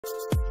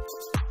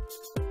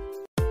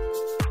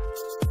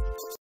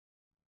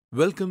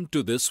Welcome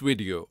to this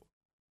video.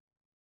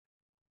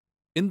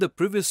 In the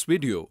previous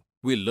video,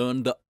 we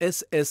learned the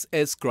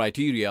SSS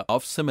criteria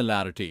of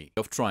similarity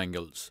of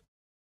triangles.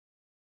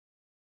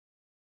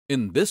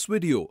 In this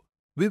video,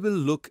 we will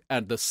look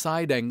at the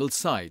side angle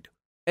side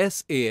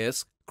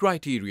SAS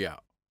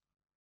criteria.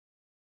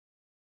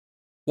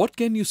 What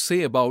can you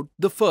say about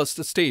the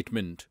first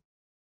statement?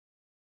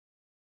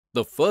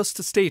 The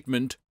first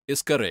statement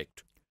is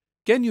correct.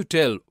 Can you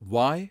tell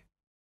why?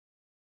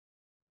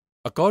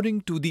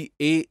 According to the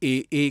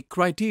AAA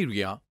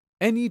criteria,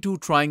 any two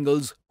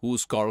triangles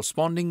whose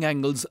corresponding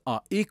angles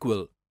are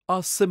equal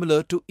are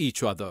similar to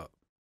each other.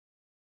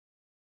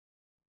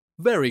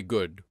 Very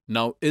good.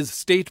 Now, is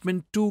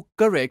statement 2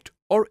 correct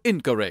or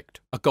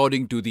incorrect?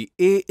 According to the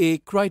AA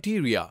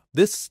criteria,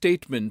 this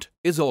statement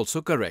is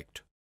also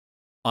correct.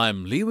 I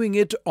am leaving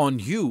it on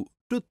you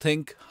to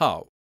think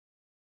how.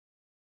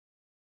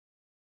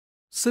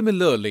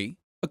 Similarly,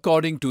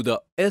 according to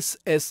the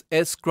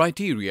SSS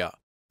criteria,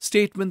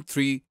 statement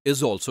 3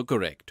 is also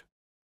correct.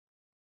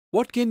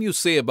 What can you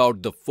say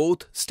about the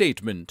fourth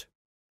statement?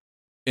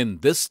 In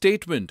this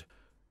statement,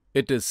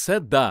 it is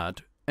said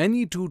that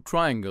any two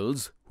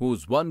triangles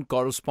whose one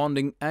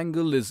corresponding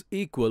angle is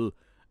equal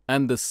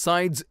and the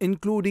sides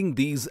including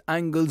these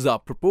angles are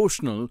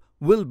proportional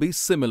will be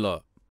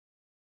similar.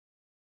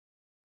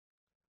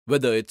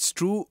 Whether it's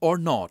true or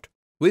not,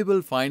 we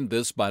will find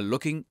this by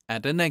looking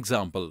at an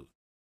example.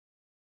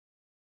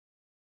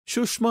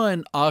 Shushma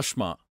and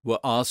Ashma were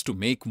asked to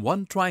make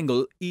one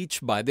triangle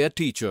each by their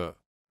teacher,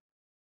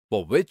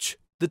 for which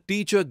the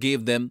teacher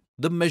gave them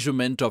the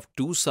measurement of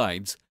two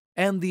sides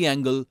and the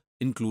angle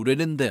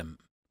included in them.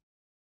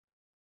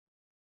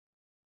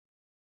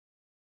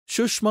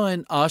 Shushma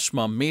and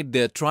Ashma made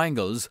their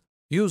triangles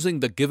using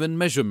the given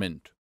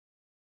measurement.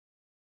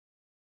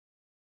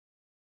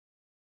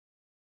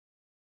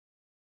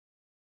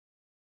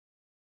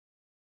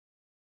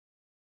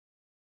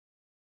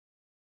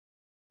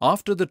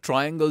 After the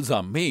triangles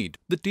are made,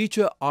 the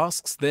teacher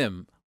asks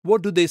them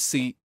what do they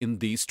see in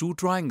these two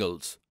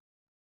triangles.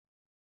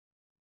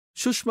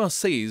 Shushma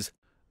says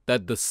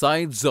that the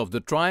sides of the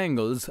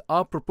triangles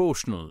are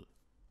proportional.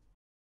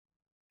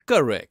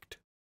 Correct.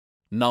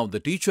 Now the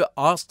teacher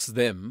asks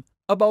them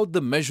about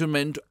the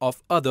measurement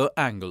of other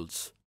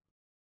angles.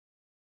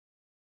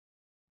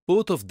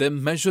 Both of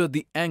them measure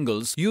the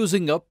angles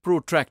using a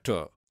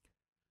protractor,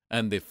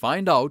 and they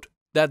find out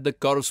that the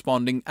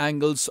corresponding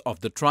angles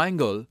of the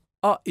triangle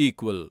are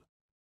equal.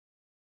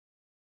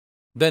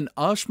 Then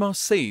Ashma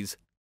says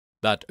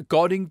that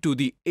according to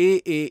the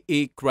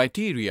AAA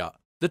criteria,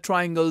 the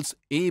triangles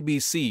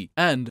ABC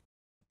and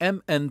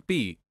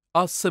MNP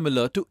are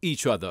similar to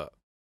each other.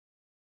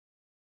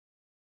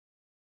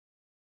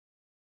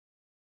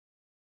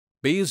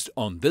 Based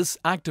on this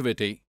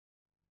activity,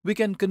 we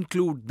can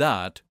conclude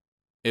that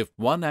if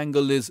one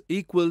angle is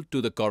equal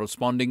to the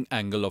corresponding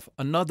angle of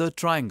another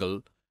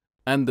triangle,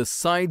 and the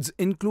sides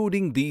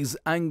including these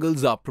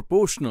angles are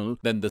proportional,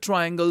 then the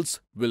triangles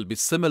will be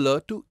similar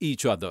to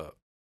each other.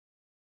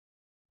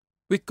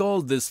 We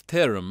call this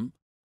theorem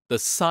the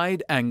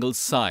side angle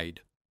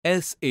side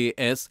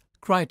SAS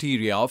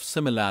criteria of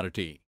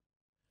similarity.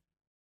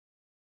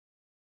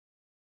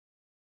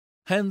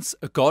 Hence,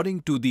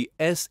 according to the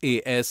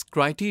SAS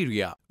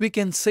criteria, we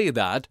can say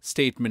that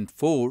statement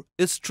 4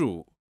 is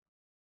true.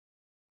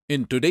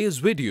 In today's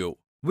video,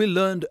 we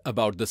learned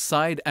about the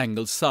side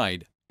angle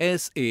side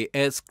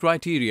SAS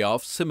criteria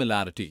of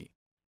similarity.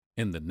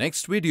 In the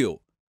next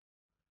video,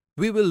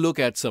 we will look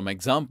at some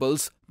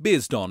examples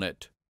based on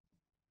it.